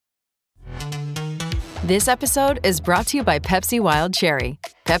This episode is brought to you by Pepsi Wild Cherry.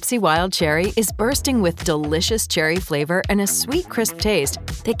 Pepsi Wild Cherry is bursting with delicious cherry flavor and a sweet, crisp taste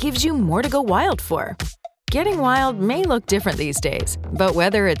that gives you more to go wild for. Getting wild may look different these days, but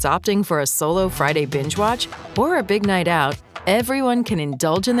whether it's opting for a solo Friday binge watch or a big night out, everyone can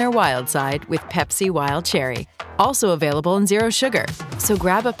indulge in their wild side with Pepsi Wild Cherry. Also available in Zero Sugar. So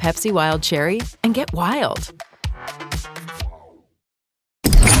grab a Pepsi Wild Cherry and get wild.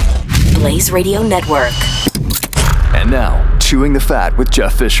 Blaze Radio Network. And now, Chewing the Fat with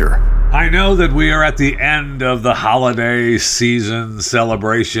Jeff Fisher. I know that we are at the end of the holiday season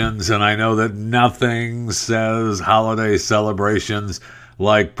celebrations, and I know that nothing says holiday celebrations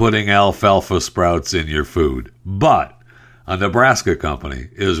like putting alfalfa sprouts in your food. But a Nebraska company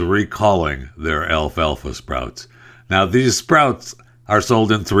is recalling their alfalfa sprouts. Now, these sprouts are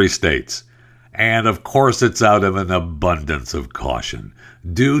sold in 3 states. And of course, it's out of an abundance of caution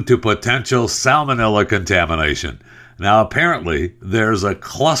due to potential salmonella contamination. Now, apparently, there's a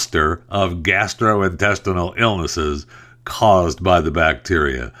cluster of gastrointestinal illnesses caused by the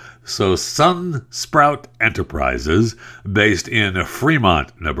bacteria. So Sun Sprout Enterprises, based in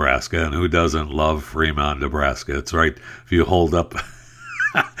Fremont, Nebraska, and who doesn't love Fremont, Nebraska? It's right, if you hold up,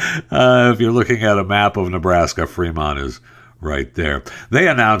 if you're looking at a map of Nebraska, Fremont is right there. They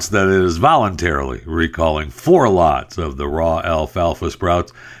announced that it is voluntarily recalling 4 lots of the raw alfalfa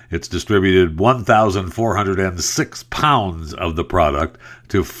sprouts. It's distributed 1,406 pounds of the product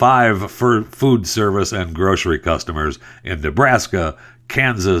to 5 food service and grocery customers in Nebraska,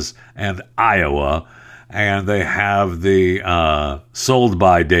 Kansas, and Iowa. And they have the sold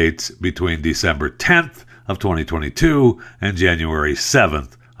by dates between December 10th of 2022 and January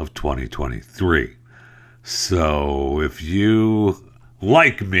 7th of 2023. So if you,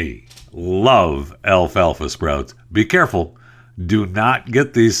 like me, love alfalfa sprouts, be careful. Do not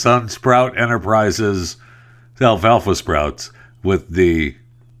get these Sun Sprout Enterprises alfalfa sprouts with the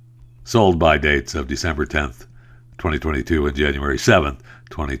sold by dates of December 10th, 2022 and January 7th,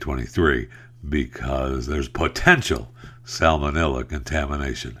 2023, because there's potential salmonella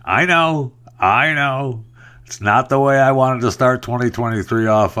contamination. I know. It's not the way I wanted to start 2023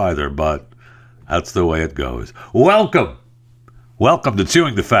 off either, but that's the way it goes. Welcome to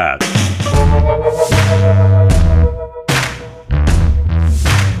Chewing the Fat.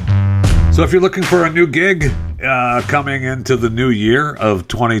 So if you're looking for a new gig coming into the new year of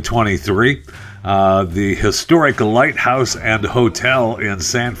 2023, the historic Lighthouse and Hotel in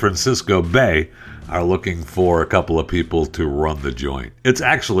San Francisco Bay are looking for a couple of people to run the joint. It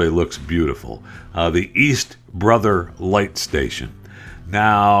actually looks beautiful. The East Brother Light Station.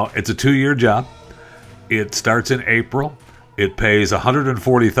 Now, it's a 2-year job. It starts in April. It pays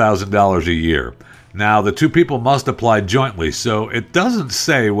 $140,000 a year. Now, the 2 people must apply jointly, so it doesn't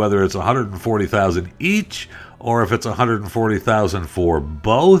say whether it's $140,000 each or if it's $140,000 for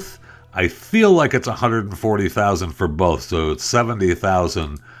both. I feel like it's $140,000 for both, so it's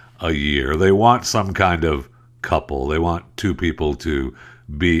 $70,000 a year. They want some kind of couple. They want 2 people to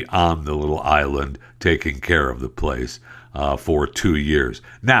be on the little island taking care of the place. For 2 years.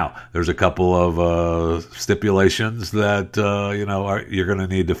 Now, there's a couple of stipulations that you're going to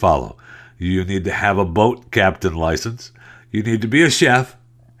need to follow. You need to have a boat captain license. You need to be a chef,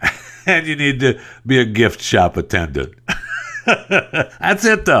 and you need to be a gift shop attendant. That's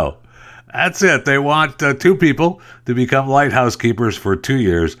it, though. That's it. They want 2 people to become lighthouse keepers for 2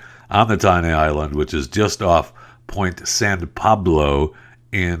 years on the tiny island, which is just off Point San Pablo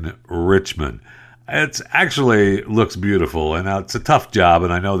in Richmond. It actually looks beautiful, and it's a tough job,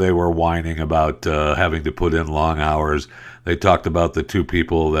 and I know they were whining about having to put in long hours. They talked about the 2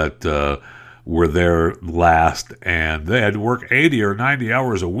 people that were there last, and they had to work 80 or 90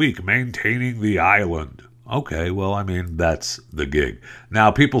 hours a week maintaining the island. Okay, well, I mean, that's the gig.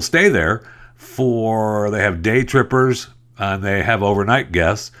 Now, people stay there they have day trippers, and they have overnight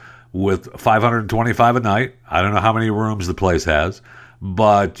guests with $525 a night. I don't know how many rooms the place has.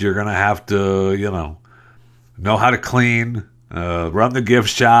 But you're going to have to, know how to clean, run the gift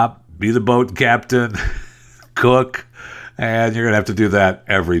shop, be the boat captain, cook, and you're going to have to do that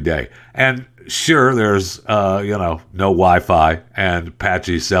every day. And sure, there's, no Wi-Fi and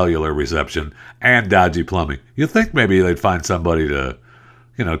patchy cellular reception and dodgy plumbing. You'd think maybe they'd find somebody to,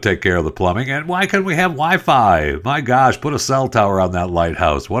 take care of the plumbing. And why can't we have Wi-Fi? My gosh, put a cell tower on that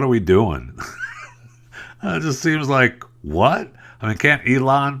lighthouse. What are we doing? It just seems like, what? I mean, can't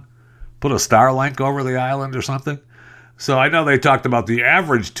Elon put a Starlink over the island or something? So I know they talked about the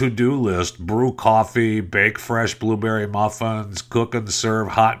average to-do list: brew coffee, bake fresh blueberry muffins, cook and serve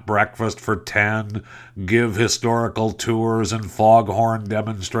hot breakfast for 10, give historical tours and foghorn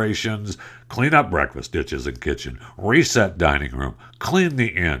demonstrations, clean up breakfast dishes and kitchen, reset dining room, clean the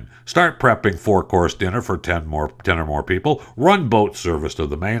inn, start prepping 4-course dinner for 10 or more people, run boat service to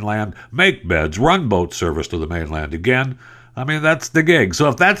the mainland, make beds, run boat service to the mainland again. I mean, that's the gig. So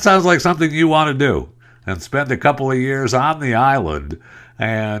if that sounds like something you want to do, and spend a couple of years on the island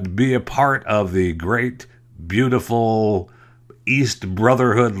and be a part of the great, beautiful East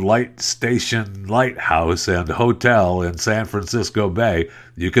Brotherhood Light Station Lighthouse and Hotel in San Francisco Bay,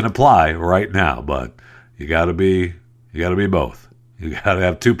 you can apply right now. But you gotta be both. You gotta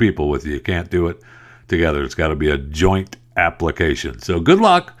have 2 people with you. You can't do it together. It's got to be a joint application. So good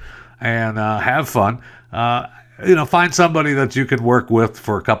luck and have fun. Find somebody that you can work with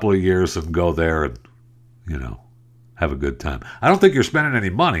for a couple of years and go there and have a good time. I don't think you're spending any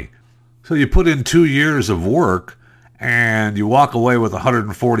money. So you put in 2 years of work and you walk away with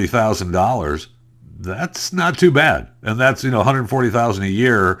 $140,000. That's not too bad. And that's, $140,000 a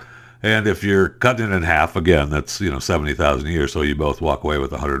year. And if you're cutting it in half, again, that's, $70,000 a year. So you both walk away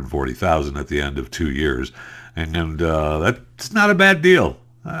with $140,000 at the end of 2 years. And that's not a bad deal.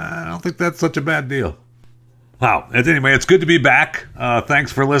 I don't think that's such a bad deal. Wow. Anyway, it's good to be back.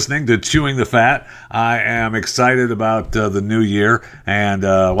 Thanks for listening to Chewing the Fat. I am excited about the new year. And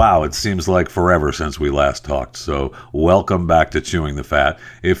wow, it seems like forever since we last talked. So welcome back to Chewing the Fat.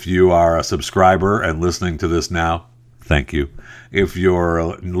 If you are a subscriber and listening to this now, thank you. If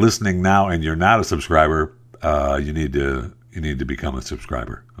you're listening now and you're not a subscriber, you need to become a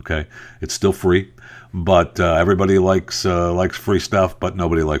subscriber. Okay? It's still free. But everybody likes free stuff, but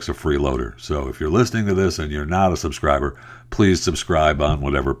nobody likes a freeloader. So if you're listening to this and you're not a subscriber, please subscribe on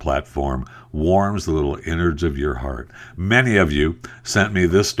whatever platform warms the little innards of your heart. Many of you sent me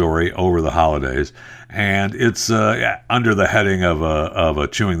this story over the holidays, and it's under the heading of a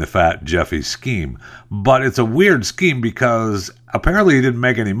Chewing the Fat Jeffy scheme. But it's a weird scheme because apparently he didn't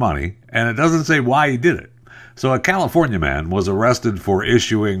make any money, and it doesn't say why he did it. So a California man was arrested for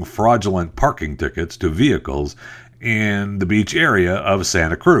issuing fraudulent parking tickets to vehicles in the beach area of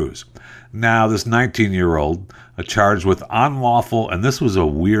Santa Cruz. Now, this 19-year-old charged with unlawful, and this was a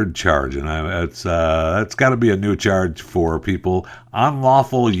weird charge, and it's got to be a new charge for people,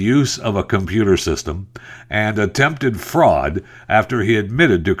 unlawful use of a computer system and attempted fraud after he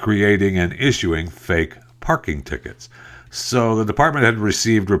admitted to creating and issuing fake parking tickets. So the department had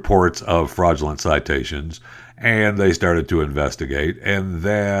received reports of fraudulent citations, and they started to investigate. And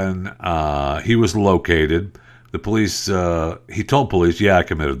then he was located. The police, he told police, yeah, I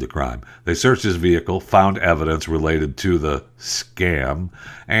committed the crime. They searched his vehicle, found evidence related to the scam,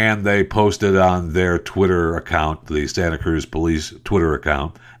 and they posted on their Twitter account, the Santa Cruz Police Twitter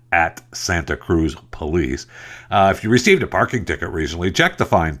account, at Santa Cruz Police. If you received a parking ticket recently, check the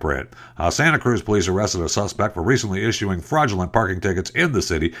fine print. Santa Cruz Police arrested a suspect for recently issuing fraudulent parking tickets in the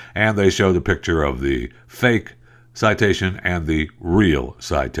city, and they showed a picture of the fake citation and the real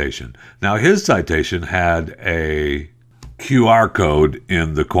citation. Now, his citation had a QR code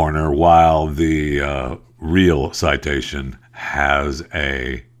in the corner, while the real citation has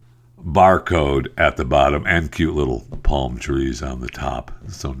a barcode at the bottom and cute little palm trees on the top.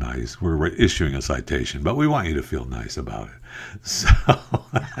 It's so nice. We're issuing a citation, but we want you to feel nice about it. So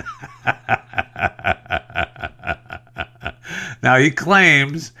now he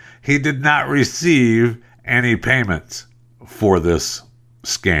claims he did not receive any payments for this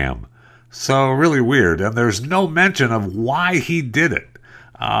scam. So really weird. And there's no mention of why he did it.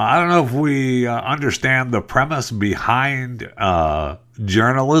 I don't know if we understand the premise behind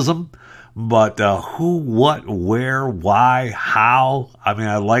journalism, but who, what, where, why, how. I mean,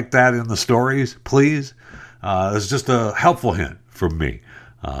 I like that in the stories, please. It's just a helpful hint from me.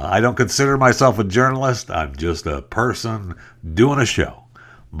 I don't consider myself a journalist. I'm just a person doing a show.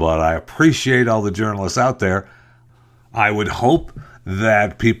 But I appreciate all the journalists out there. I would hope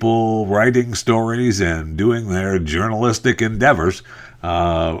that people writing stories and doing their journalistic endeavors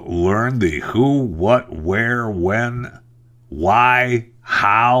learn the who, what, where, when, why,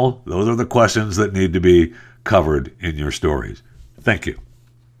 how. Those are the questions that need to be covered in your stories. Thank you.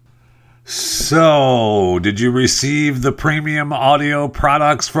 So, did you receive the premium audio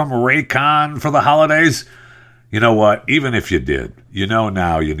products from Raycon for the holidays? You know what? Even if you did, you know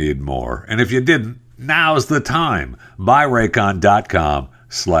now you need more. And if you didn't, now's the time. Buy Raycon.com/Jeffy.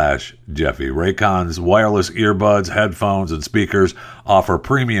 Raycon's wireless earbuds, headphones, and speakers offer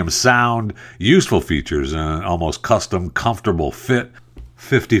premium sound, useful features, and an almost custom, comfortable fit,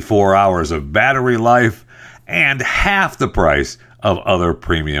 54 hours of battery life, and half the price of other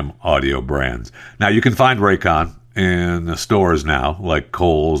premium audio brands. Now, you can find Raycon in the stores now, like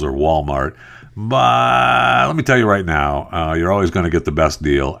Kohl's or Walmart. But let me tell you right now, you're always going to get the best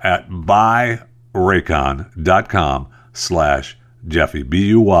deal at buyraycon.com/Jeffy.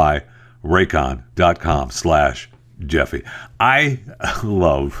 BUY Raycon.com/Jeffy. I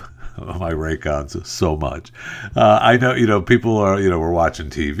love my Raycons so much. I know, people are, we're watching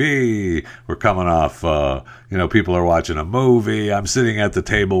TV, we're coming off, people are watching a movie. I'm sitting at the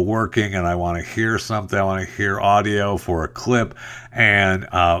table working and I want to hear something. I want to hear audio for a clip. And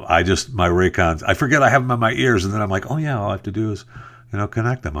my Raycons, I forget I have them in my ears. And then I'm like, oh yeah, all I have to do is,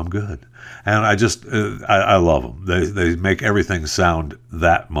 connect them. I'm good. And I love them. They make everything sound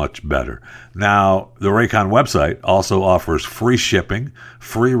that much better. Now, the Raycon website also offers free shipping,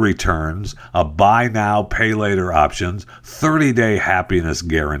 free returns, a buy now, pay later options, 30-day happiness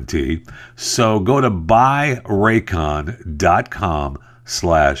guarantee. So go to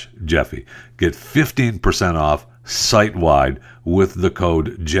buyraycon.com/Jeffy. Get 15% off site-wide with the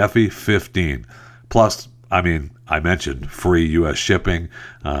code Jeffy15. Plus, I mentioned free U.S. shipping.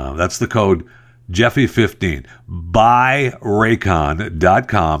 That's the code Jeffy15.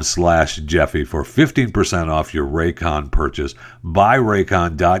 Buyraycon.com/Jeffy for 15% off your Raycon purchase.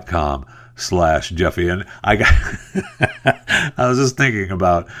 Buyraycon.com/Jeffy. And I was just thinking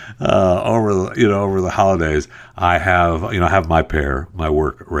about over the holidays, I have my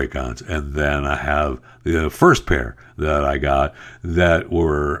work Raycons, and then I have the first pair that I got that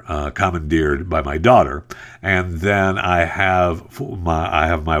were commandeered by my daughter, and then I have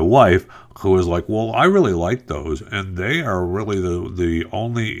my wife, who is like, well, I really like those, and they are really the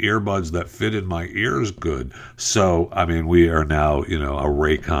only earbuds that fit in my ears good. So, we are now, a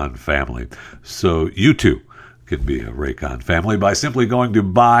Raycon family. So you too can be a Raycon family by simply going to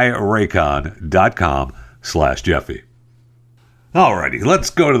buyraycon.com/Jeffy. Alrighty, let's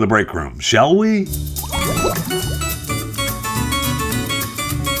go to the break room, shall we?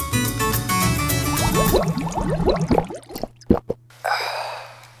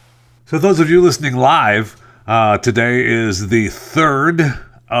 So those of you listening live, today is the 3rd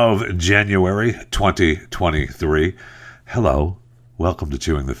of January, 2023. Hello, welcome to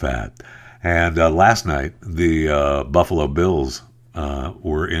Chewing the Fat. And last night, the Buffalo Bills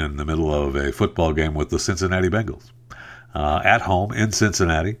were in the middle of a football game with the Cincinnati Bengals at home in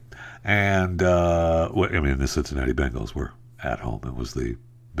Cincinnati. And, the Cincinnati Bengals were at home. It was the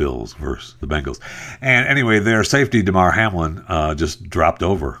Bills versus the Bengals. And anyway, their safety, Damar Hamlin, just dropped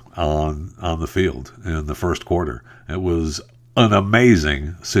over on the field in the first quarter. It was an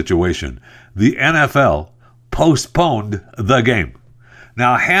amazing situation. The NFL postponed the game.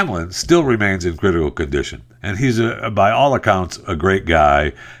 Now, Hamlin still remains in critical condition, and he's, by all accounts, a great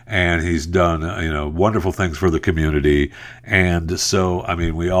guy, and he's done, wonderful things for the community. And so,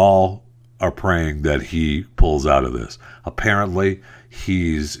 we all are praying that he pulls out of this. Apparently,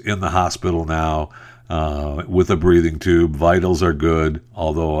 he's in the hospital now with a breathing tube. Vitals are good,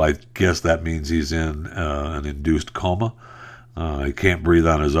 although I guess that means he's in an induced coma. He can't breathe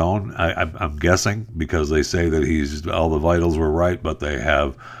on his own, I'm guessing, because they say that all the vitals were right, but they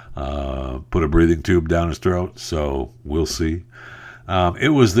have put a breathing tube down his throat, so we'll see.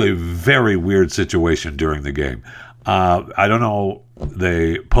 It was a very weird situation during the game. I don't know,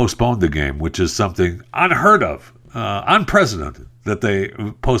 they postponed the game, which is something unheard of, unprecedented, that they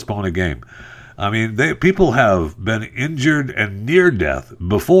postpone a game. People have been injured and near death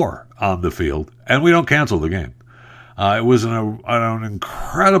before on the field, and we don't cancel the game. It was an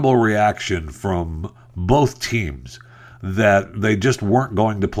incredible reaction from both teams that they just weren't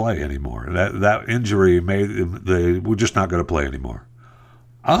going to play anymore. That injury they were just not going to play anymore.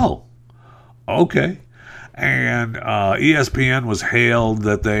 Oh, okay. And ESPN was hailed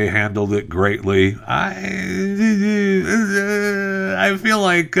that they handled it greatly. I feel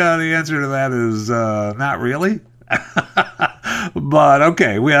like the answer to that is not really. But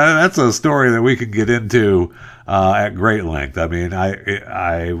okay, that's a story that we can get into at great length.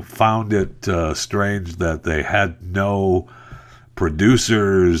 I found it strange that they had no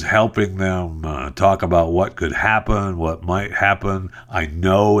producers helping them talk about what could happen, what might happen. I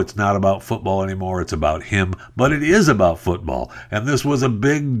know it's not about football anymore. It's about him, but it is about football. And this was a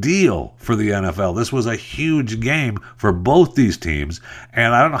big deal for the NFL. This was a huge game for both these teams.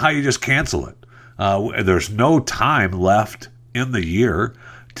 And I don't know how you just cancel it. There's no time left in the year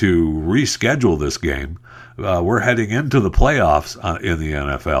to reschedule this game. We're heading into the playoffs in the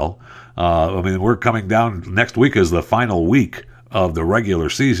NFL. We're coming down. Next week is the final week of the regular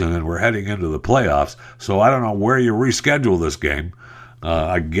season, and we're heading into the playoffs. So I don't know where you reschedule this game.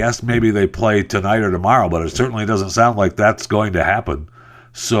 I guess maybe they play tonight or tomorrow, but it certainly doesn't sound like that's going to happen.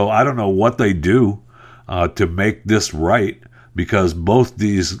 So I don't know what they do to make this right, because both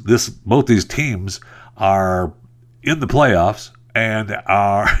these teams are in the playoffs and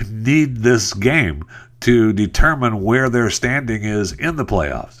need this game to determine where their standing is in the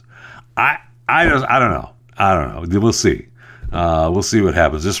playoffs. I don't know. We'll see. We'll see what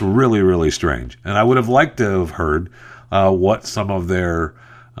happens. It's really, really strange. And I would have liked to have heard what some of their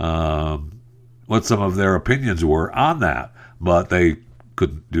opinions were on that, but they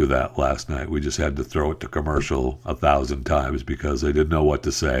couldn't do that last night. We just had to throw it to commercial 1,000 times because they didn't know what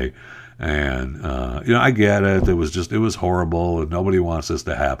to say. And I get it. It was horrible, and nobody wants this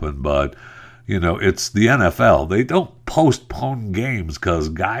to happen. But it's the NFL. They don't postpone games because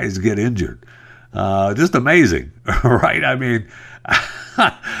guys get injured. Just amazing, right? I mean,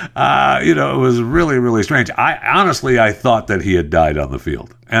 it was really, really strange. I thought that he had died on the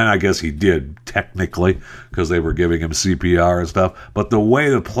field. And I guess he did, technically, because they were giving him CPR and stuff. But the way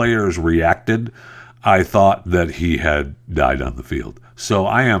the players reacted, I thought that he had died on the field. So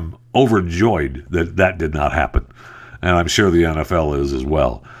I am overjoyed that did not happen. And I'm sure the NFL is as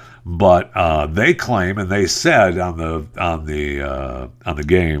well. But they claim, and they said on the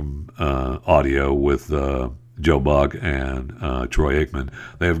game audio with Joe Bug and Troy Aikman,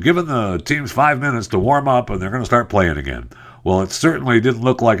 they have given the teams 5 minutes to warm up, and they're going to start playing again. Well, it certainly didn't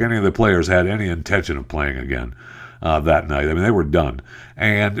look like any of the players had any intention of playing again that night. I mean, they were done.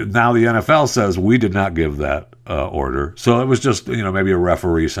 And now the NFL says we did not give that order. So it was just, maybe a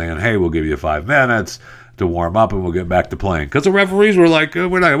referee saying, hey, we'll give you 5 minutes to warm up and we'll get back to playing. Because the referees were like,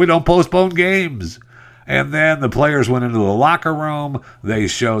 we don't postpone games. And then the players went into the locker room. They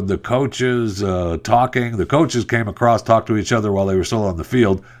showed the coaches talking. The coaches came across, talked to each other while they were still on the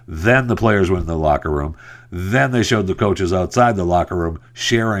field. Then the players went into the locker room. Then they showed the coaches outside the locker room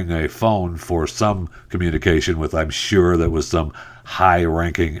sharing a phone for some communication with, I'm sure, that was some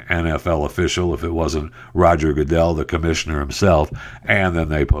high-ranking NFL official, if it wasn't Roger Goodell, the commissioner himself. And then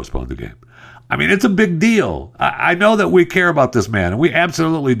they postponed the game. I mean, it's a big deal. I know that we care about this man, and we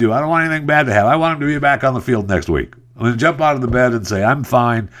absolutely do. I don't want anything bad to happen. I want him to be back on the field next week. I'm going to jump out of the bed and say, I'm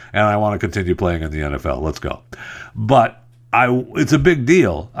fine, and I want to continue playing in the NFL. Let's go. But it's a big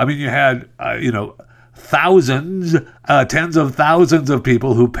deal. I mean, you had, thousands, tens of thousands of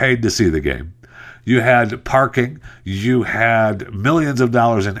people who paid to see the game. You had parking. You had millions of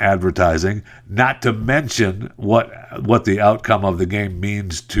dollars in advertising, not to mention what the outcome of the game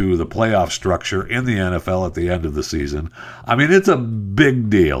means to the playoff structure in the NFL at the end of the season. I mean, it's a big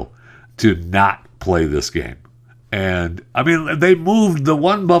deal to not play this game. And, I mean, they moved the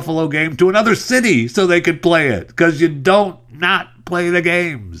one Buffalo game to another city so they could play it, because you don't not play the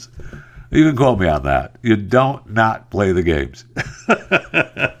games. You can quote me on that. You don't not play the games.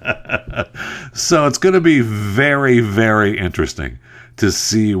 So it's going to be very, very interesting to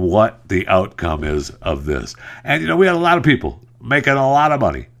see what the outcome is of this. And, we had a lot of people making a lot of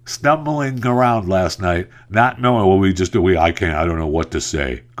money, stumbling around last night, not knowing what we just do. I don't know what to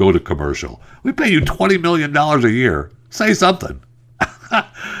say. Go to commercial. We pay you $20 million a year. Say something.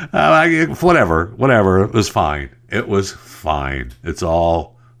 Whatever. It was fine. It was fine. It's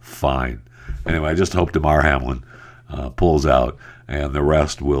all fine. Anyway, I just hope Damar Hamlin pulls out, and the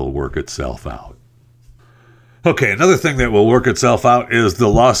rest will work itself out. Okay, another thing that will work itself out is the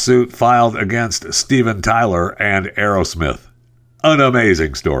lawsuit filed against Steven Tyler and Aerosmith. An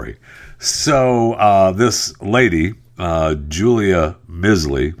amazing story. So this lady, Julia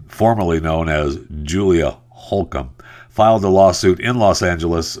Misley, formerly known as Julia Holcomb, filed a lawsuit in Los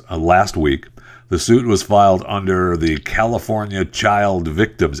Angeles last week. The suit was filed under the California Child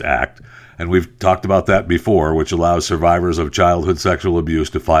Victims Act, and we've talked about that before, which allows survivors of childhood sexual abuse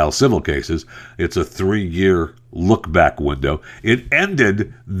to file civil cases. It's a 3-year look-back window. It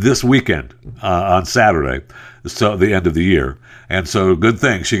ended this weekend on Saturday, so the end of the year. And so good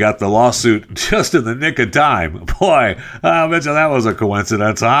thing she got the lawsuit just in the nick of time. Boy, I bet you that was a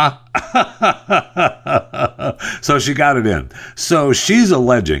coincidence, huh? So she got it in. So she's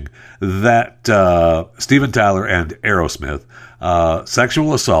alleging that Steven Tyler and Aerosmith,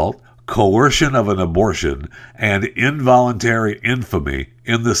 sexual assault, coercion of an abortion, and involuntary infamy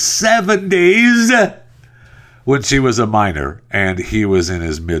in the 70s when she was a minor and he was in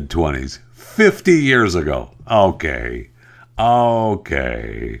his mid-20s. 50 years ago. Okay.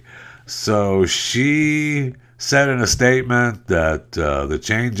 So she said in a statement that the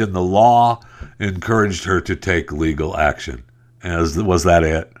change in the law encouraged her to take legal action. Was that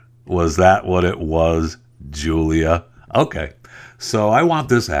it? Was that what it was, Julia? Okay. So I want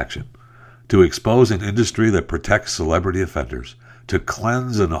this action to expose an industry that protects celebrity offenders, to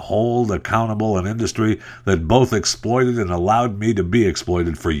cleanse and hold accountable an industry that both exploited and allowed me to be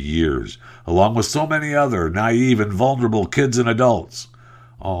exploited for years, along with so many other naive and vulnerable kids and adults.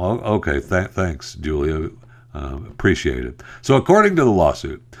 Oh, okay. Thanks, Julia. Appreciate it. So according to the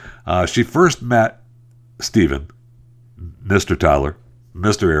lawsuit, she first met Stephen, Mr. Tyler,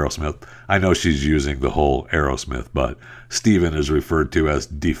 Mr. Aerosmith. I know she's using the whole Aerosmith, but Stephen is referred to as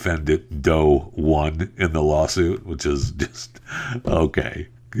Defendant Doe 1 in the lawsuit, which is just, okay.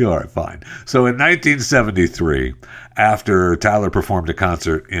 All right, fine. So in 1973, after Tyler performed a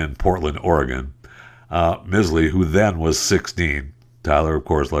concert in Portland, Oregon, Misley, who then was 16, Tyler, of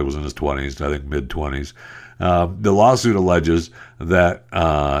course, was in his 20s, I think mid-20s, the lawsuit alleges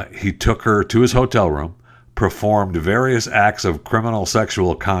that he took her to his hotel room, performed various acts of criminal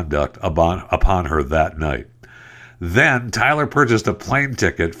sexual conduct upon her that night. Then Tyler purchased a plane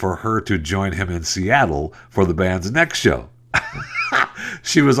ticket for her to join him in Seattle for the band's next show.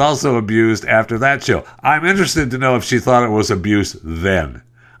 She was also abused after that show. I'm interested to know if she thought it was abuse then.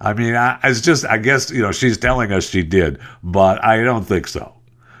 I mean, I guess, she's telling us she did, but I don't think so.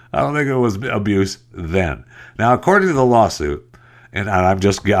 I don't think it was abuse then. Now, according to the lawsuit, and I'm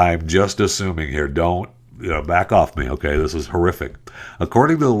just assuming here, don't, back off me, okay? This is horrific.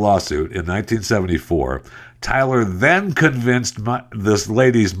 According to the lawsuit, in 1974, Tyler then convinced this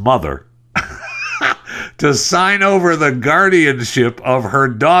lady's mother to sign over the guardianship of her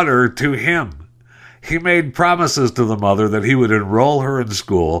daughter to him. He made promises to the mother that he would enroll her in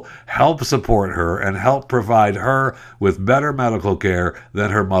school, help support her, and help provide her with better medical care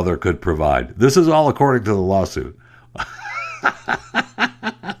than her mother could provide. This is all according to the lawsuit.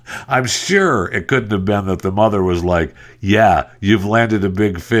 I'm sure it couldn't have been that the mother was like, yeah, you've landed a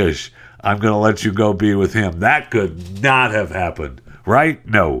big fish. I'm going to let you go be with him. That could not have happened, right?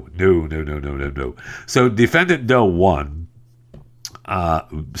 No. So Defendant Doe 1,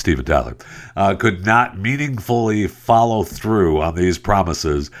 Steven Tyler, could not meaningfully follow through on these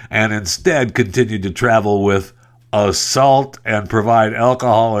promises and instead continued to travel with assault and provide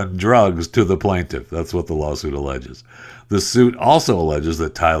alcohol and drugs to the plaintiff. That's what the lawsuit alleges. The suit also alleges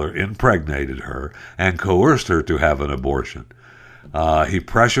that Tyler impregnated her and coerced her to have an abortion. He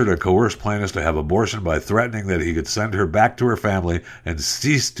pressured and coerced plaintiffs to have abortion by threatening that he could send her back to her family and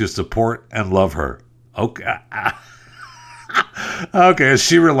cease to support and love her. Okay. Okay,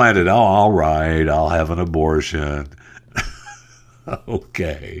 she relented. Oh, all right, I'll have an abortion.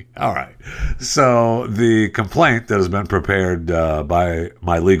 Okay, all right. So the complaint that has been prepared by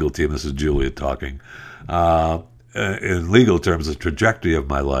my legal team, this is Julia talking, in legal terms, the trajectory of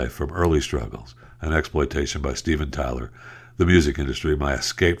my life from early struggles and exploitation by Steven Tyler, the music industry, my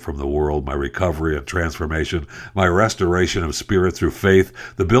escape from the world, my recovery and transformation, my restoration of spirit through faith,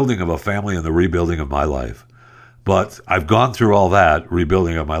 the building of a family, and the rebuilding of my life. But I've gone through all that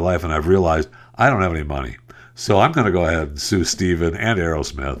rebuilding of my life, and I've realized I don't have any money. So I'm going to go ahead and sue Steven and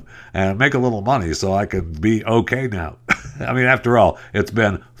Aerosmith and make a little money so I can be okay now. I mean, after all, it's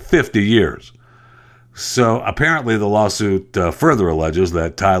been 50 years. So apparently the lawsuit further alleges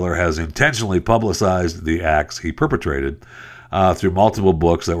that Tyler has intentionally publicized the acts he perpetrated through multiple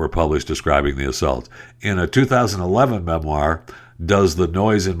books that were published describing the assault. In a 2011 memoir, Does the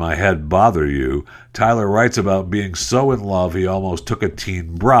Noise in My Head Bother You?, Tyler writes about being so in love he almost took a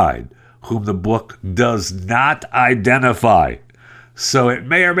teen bride, whom the book does not identify. So it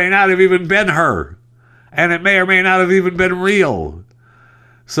may or may not have even been her. And it may or may not have even been real.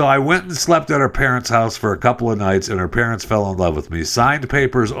 So I went and slept at her parents' house for a couple of nights, and her parents fell in love with me, signed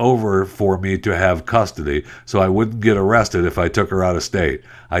papers over for me to have custody so I wouldn't get arrested if I took her out of state.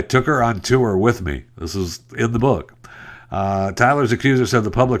 I took her on tour with me. This is in the book. Tyler's accuser said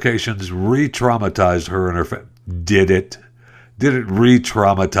the publications re-traumatized her and her family. Did it? Did it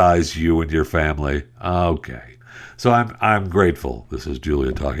re-traumatize you and your family? Okay. So I'm grateful, this is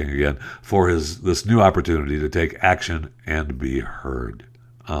Julia talking again, for this new opportunity to take action and be heard.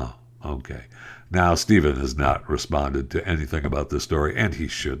 Oh, okay. Now, Steven has not responded to anything about this story, and he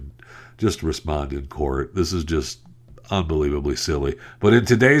shouldn't. Just respond in court. This is just unbelievably silly. But in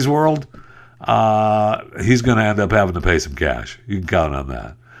today's world, he's going to end up having to pay some cash. You can count on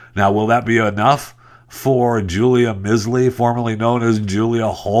that. Now, will that be enough for Julia Misley, formerly known as Julia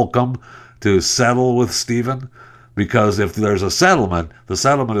Holcomb, to settle with Steven? Because if there's a settlement, the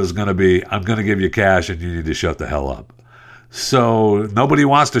settlement is going to be, I'm going to give you cash and you need to shut the hell up. So nobody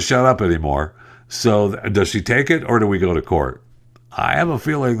wants to shut up anymore. So does she take it or do we go to court? I have a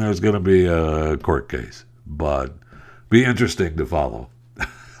feeling there's going to be a court case, but be interesting to follow.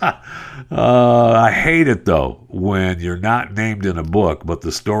 I hate it, though, when you're not named in a book, but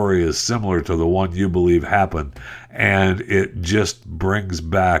the story is similar to the one you believe happened, and it just brings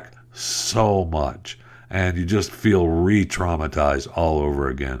back so much, and you just feel re-traumatized all over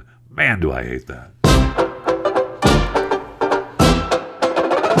again. Man, do I hate that.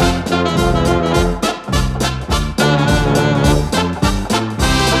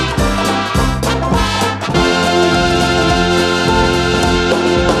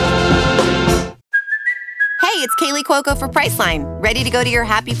 It's Kaylee Cuoco for Priceline. Ready to go to your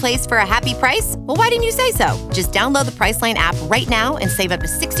happy place for a happy price? Well, why didn't you say so? Just download the Priceline app right now and save up to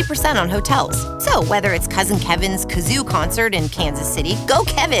 60% on hotels. So whether it's Cousin Kevin's Kazoo Concert in Kansas City, go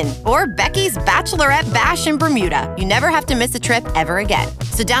Kevin, or Becky's Bachelorette Bash in Bermuda, you never have to miss a trip ever again.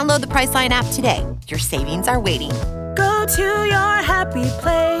 So download the Priceline app today. Your savings are waiting. Go to your happy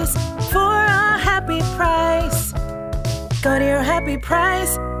place for a happy price. Go to your happy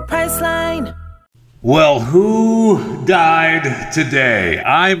price, Priceline. Well, who died today?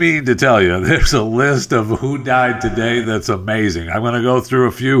 I mean to tell you, there's a list of who died today that's amazing. I'm going to go through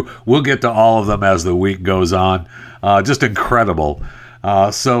a few. We'll get to all of them as the week goes on. Just incredible.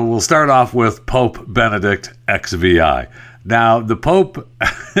 So we'll start off with Pope Benedict XVI. Now, the Pope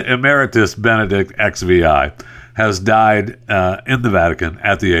Emeritus Benedict XVI has died in the Vatican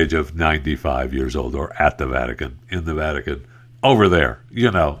at the age of 95 years old, or at the Vatican, in the Vatican. Over there,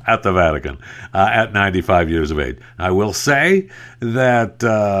 at the Vatican, at 95 years of age. I will say that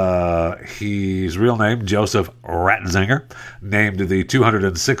his real name, Joseph Ratzinger, named the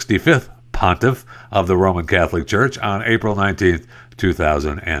 265th pontiff of the Roman Catholic Church on April 19th,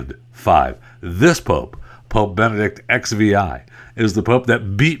 2005. This Pope, Pope Benedict XVI, is the Pope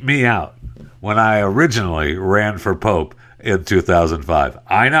that beat me out when I originally ran for Pope in 2005.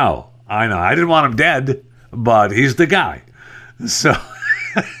 I know. I didn't want him dead, but he's the guy. So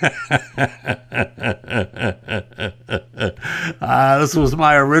this was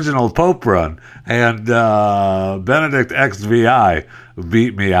my original Pope run, and Benedict XVI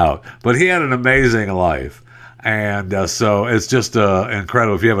beat me out. But he had an amazing life, and so it's just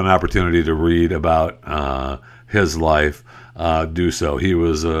incredible. If you have an opportunity to read about his life, do so. He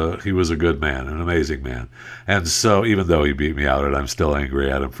was a good man, an amazing man, and so even though he beat me out, and I'm still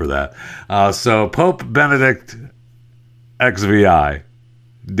angry at him for that. So Pope Benedict XVI,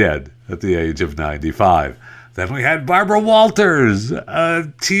 dead at the age of 95. Then we had Barbara Walters,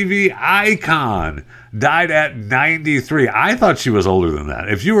 a TV icon, died at 93. I thought she was older than that.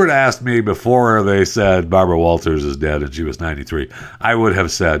 If you were to ask me before they said Barbara Walters is dead and she was 93, I would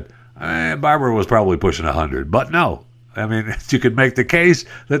have said Barbara was probably pushing 100. But no. I mean, you could make the case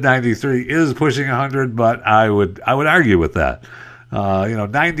that 93 is pushing 100, but I would argue with that.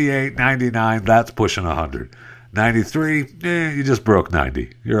 98, 99, that's pushing 100. 93, you just broke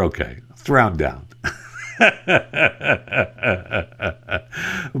 90. You're okay. Let's round down.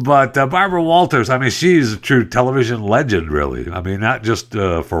 But Barbara Walters, I mean, she's a true television legend, really. I mean, not just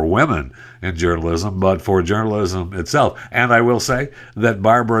for women in journalism, but for journalism itself. And I will say that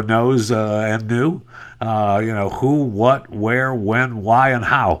Barbara knows and knew, who, what, where, when, why, and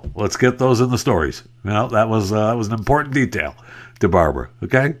how. Let's get those in the stories. That was an important detail to Barbara,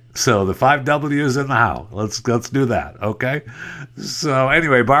 okay? So the 5 W's in the how. Let's do that, okay? So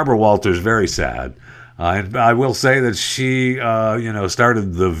anyway, Barbara Walters, very sad. And I will say that she,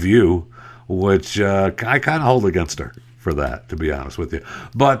 started The View, which I kind of hold against her for that, to be honest with you.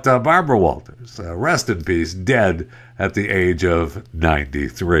 But Barbara Walters, rest in peace, dead at the age of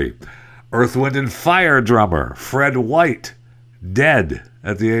 93. Earth, Wind, and Fire drummer Fred White, dead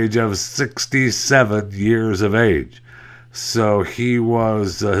at the age of 67 years of age. So he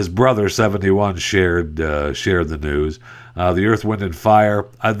was, his brother, 71, shared the news. The Earth, Wind, and Fire.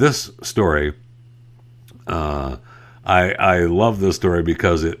 This story, I love this story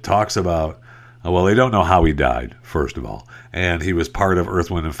because it talks about, they don't know how he died, first of all. And he was part of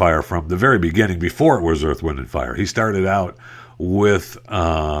Earth, Wind, and Fire from the very beginning, before it was Earth, Wind, and Fire. He started out with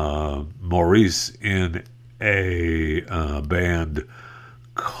Maurice in a band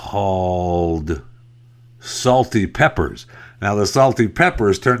called Salty Peppers. Now, the Salty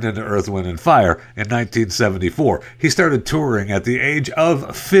Peppers turned into Earth, Wind, and Fire in 1974. He started touring at the age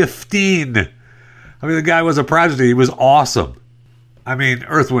of 15. I mean, the guy was a prodigy. He was awesome. I mean,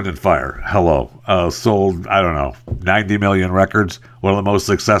 Earth, Wind, and Fire, hello. Sold, 90 million records. One of the most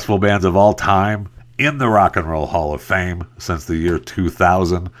successful bands of all time in the Rock and Roll Hall of Fame since the year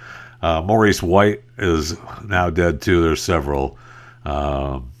 2000. Maurice White is now dead, too. There's several.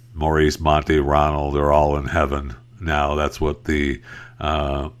 Maurice, Monty, Ronald, they're all in heaven now. That's what the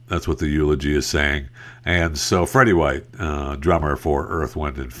That's what the eulogy is saying. And so Freddie White, drummer for Earth,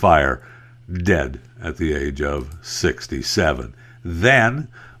 Wind & Fire, dead at the age of 67. Then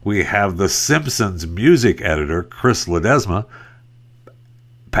we have The Simpsons music editor, Chris Ledesma,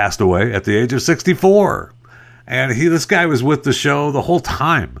 passed away at the age of 64. And this guy was with the show the whole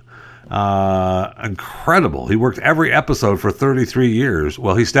time. Incredible. He worked every episode for 33 years.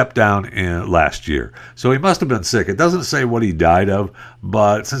 Well, he stepped down last year. So he must have been sick. It doesn't say what he died of,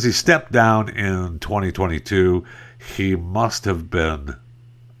 but since he stepped down in 2022, he must have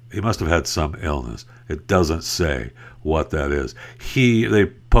had some illness. It doesn't say what that is. They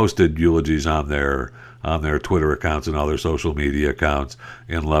posted eulogies on their Twitter accounts and other social media accounts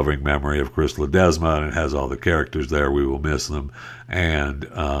in loving memory of Chris Ledesma, and it has all the characters there. We will miss them. And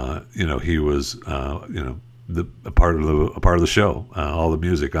he was a part of the show, all the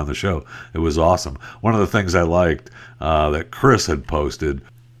music on the show. It was awesome. One of the things I liked that Chris had posted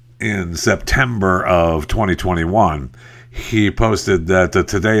in September of 2021, he posted that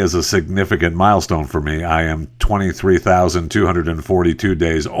today is a significant milestone for me. I am 23,242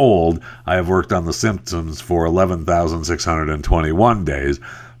 days old. I have worked on The Simpsons for 11,621 days.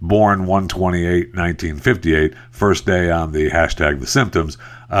 Born 1/28/1958, first day on the hashtag The Simpsons,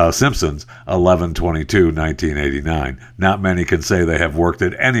 11/22/1989. Not many can say they have worked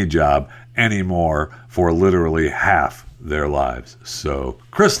at any job anymore for literally half their lives. So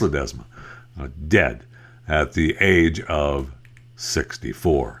Chris Ledesma, dead at the age of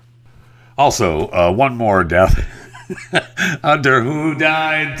 64. Also, one more death. Under who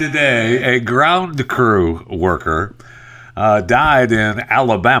died today, a ground crew worker died in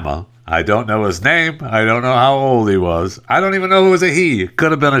Alabama. I don't know his name. I don't know how old he was. I don't even know if it was a he.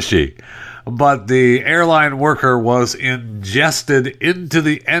 Could have been a she. But the airline worker was ingested into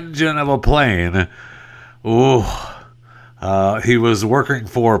the engine of a plane. Ooh. He was working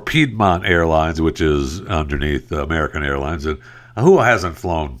for Piedmont Airlines, which is underneath American Airlines. And who hasn't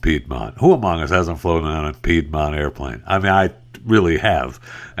flown Piedmont? Who among us hasn't flown on a Piedmont airplane? I mean, I really have.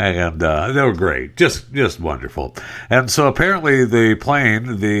 And they were great. Just wonderful. And so apparently the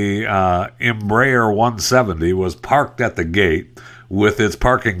plane, the Embraer 170, was parked at the gate with its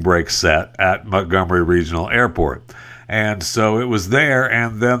parking brake set at Montgomery Regional Airport. And so it was there,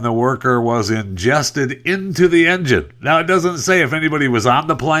 and then the worker was ingested into the engine. Now, it doesn't say if anybody was on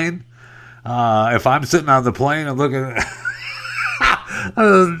the plane. If I'm sitting on the plane and looking,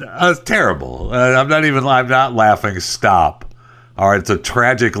 it's terrible. I'm not laughing. Stop. All right, it's a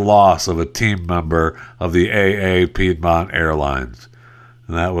tragic loss of a team member of the AA Piedmont Airlines.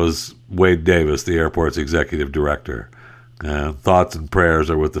 And that was Wade Davis, the airport's executive director. Thoughts and prayers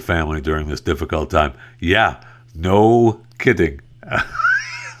are with the family during this difficult time. Yeah. No kidding.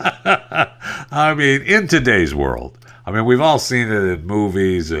 I mean, in today's world, I mean, we've all seen it in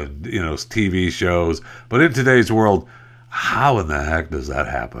movies and, TV shows, but in today's world, how in the heck does that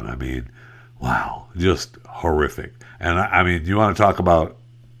happen? I mean, wow, just horrific. And I mean, you want to talk about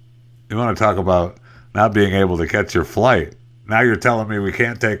not being able to catch your flight. Now you're telling me we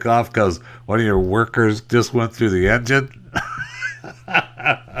can't take off because one of your workers just went through the engine?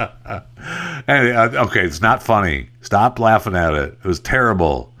 Okay, it's not funny. Stop laughing at it. It was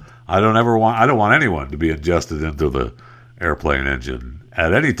terrible. I don't want anyone to be ingested into the airplane engine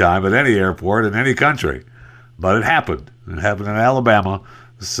at any time, at any airport, in any country. But it happened. It happened in Alabama.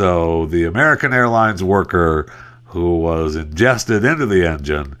 So the American Airlines worker who was ingested into the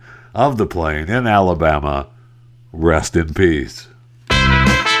engine of the plane in Alabama, rest in peace.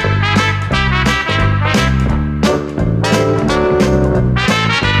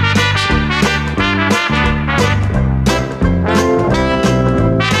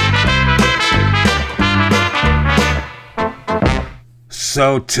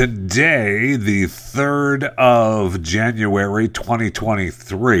 So today, the 3rd of January,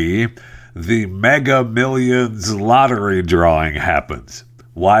 2023, the Mega Millions lottery drawing happens.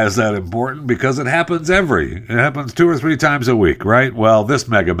 Why is that important? Because it happens 2 or 3 times a week, right? Well, this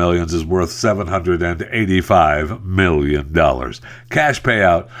Mega Millions is worth $785 million. Cash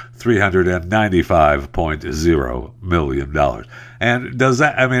payout, $395.0 million. And does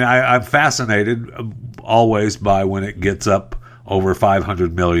that, I mean, I'm fascinated always by when it gets up over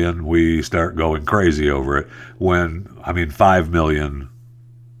 500 million, we start going crazy over it. I mean, 5 million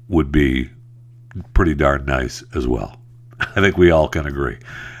would be pretty darn nice as well. I think we all can agree.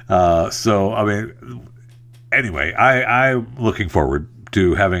 So, I mean, anyway, I'm looking forward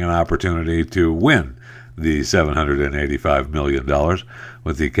to having an opportunity to win the $785 million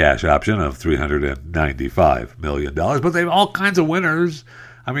with the cash option of $395 million. But they have all kinds of winners.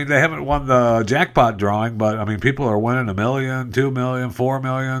 I mean, they haven't won the jackpot drawing, but I mean, people are winning $1 million, $2 million, $4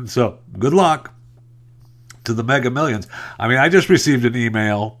 million. So good luck to the Mega Millions. I mean, I just received an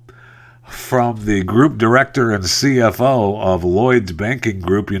email from the group director and CFO of Lloyds Banking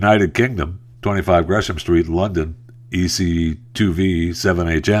Group, United Kingdom, 25 Gresham Street, London,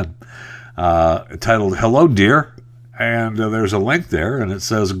 EC2V7HN, titled "Hello, Dear," and there's a link there, and it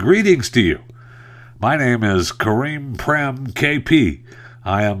says, "Greetings to you. My name is Kareem Prem KP.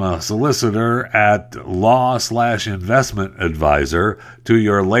 I am a solicitor at law/investment advisor to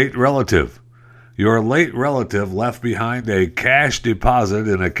your late relative. Your late relative left behind a cash deposit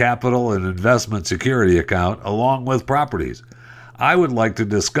in a capital and investment security account along with properties. I would like to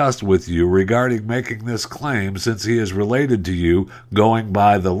discuss with you regarding making this claim since he is related to you going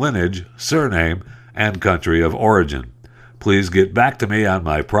by the lineage, surname, and country of origin. Please get back to me on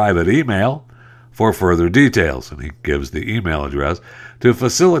my private email for further details." And he gives the email address. "To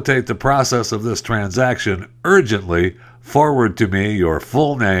facilitate the process of this transaction, urgently forward to me your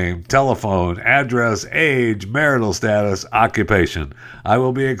full name, telephone, address, age, marital status, occupation. I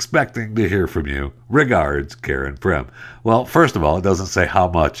will be expecting to hear from you. Regards, Karen Prem." Well, first of all, it doesn't say how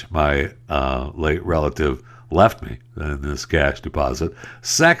much my late relative left me in this cash deposit.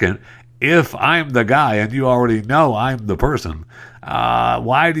 Second, if I'm the guy and you already know I'm the person,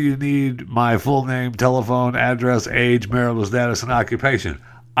 why do you need my full name, telephone, address, age, marital status, and occupation?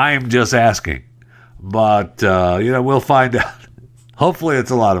 I'm just asking. But, we'll find out. Hopefully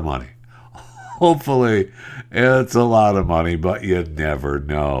it's a lot of money. Hopefully it's a lot of money, but you never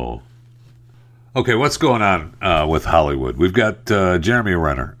know. Okay, what's going on with Hollywood? We've got Jeremy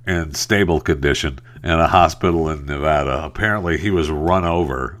Renner in stable condition in a hospital in Nevada. Apparently he was run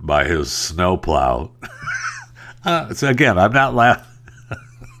over by his snowplow. So again, I'm not laughing.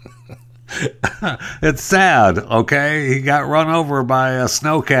 It's sad, okay? He got run over by a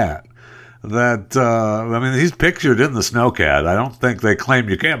snowcat. He's pictured in the snowcat. I don't think they claim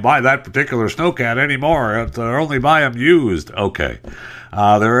you can't buy that particular snowcat anymore. They only buy them used. Okay.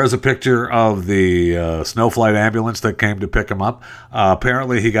 There is a picture of the Snowflight ambulance that came to pick him up.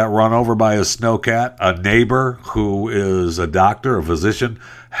 Apparently he got run over by a snowcat. A neighbor who is a doctor, a physician,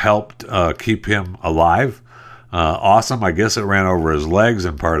 helped keep him alive. Awesome. I guess it ran over his legs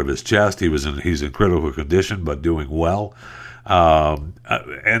and part of his chest. He's in critical condition, but doing well.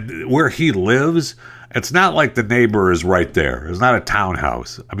 And where he lives, it's not like the neighbor is right there. It's not a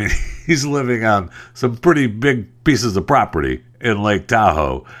townhouse. I mean, he's living on some pretty big pieces of property in Lake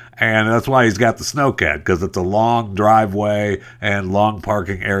Tahoe. And that's why he's got the snowcat, because it's a long driveway and long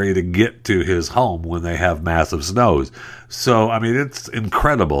parking area to get to his home when they have massive snows. So, I mean, it's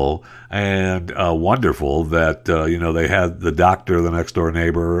incredible and wonderful that, they had the doctor, the next door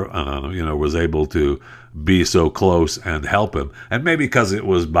neighbor, was able to be so close and help him. And maybe because it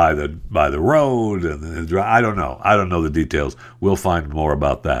was by the road and I don't know. I don't know the details. We'll find more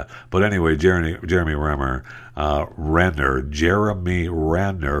about that. But anyway, Jeremy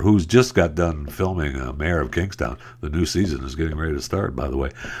Renner, who's just got done filming Mayor of Kingstown. The new season is getting ready to start, by the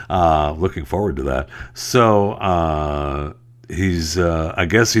way. Looking forward to that. So I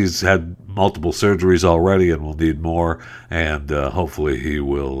guess he's had multiple surgeries already and will need more. And hopefully he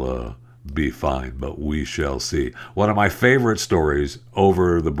will be fine, but we shall see. One of my favorite stories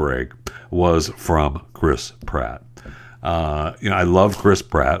over the break was from Chris Pratt. I love Chris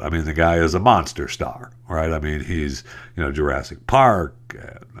Pratt. I mean, the guy is a monster star, right? I mean, he's, Jurassic Park,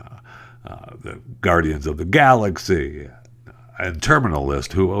 and, the Guardians of the Galaxy, and Terminal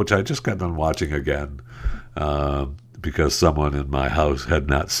List, which I just got done watching again, because someone in my house had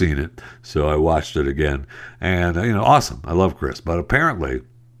not seen it. So I watched it again, and, awesome. I love Chris, but apparently,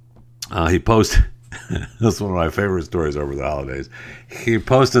 he posted, this is one of my favorite stories over the holidays. He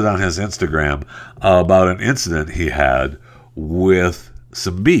posted on his Instagram about an incident he had with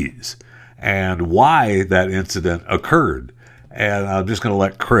some bees and why that incident occurred. And I'm just going to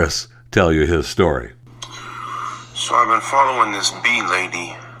let Chris tell you his story. So I've been following this bee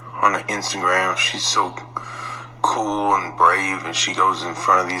lady on Instagram. She's so cool and brave, and she goes in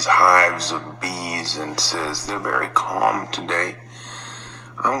front of these hives of bees and says, "They're very calm today.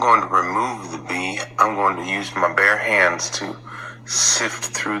 I'm going to remove the bee. I'm going to use my bare hands to sift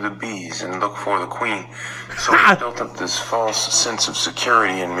through the bees and look for the queen." So I built up this false sense of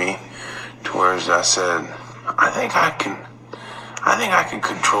security in me, to where I said, I think I can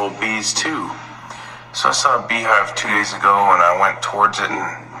control bees too. So I saw a beehive 2 days ago, and I went towards it,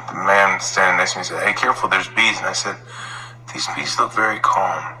 and the man standing next to me said, "Hey, careful, there's bees." And I said, "These bees look very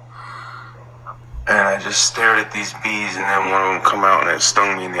calm." And I just stared at these bees, and then one of them come out, and it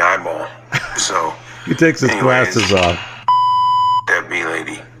stung me in the eyeball. So he takes his glasses off. That bee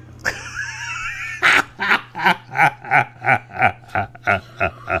lady.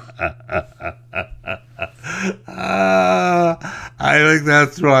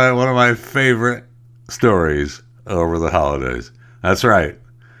 That's right, one of my favorite stories over the holidays. That's right.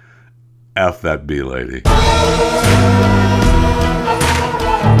 F that bee lady.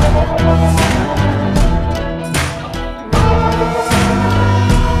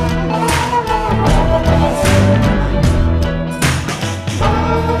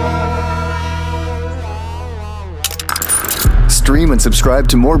 Stream and subscribe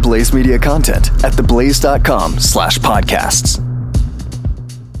to more Blaze Media content at theblaze.com/podcasts.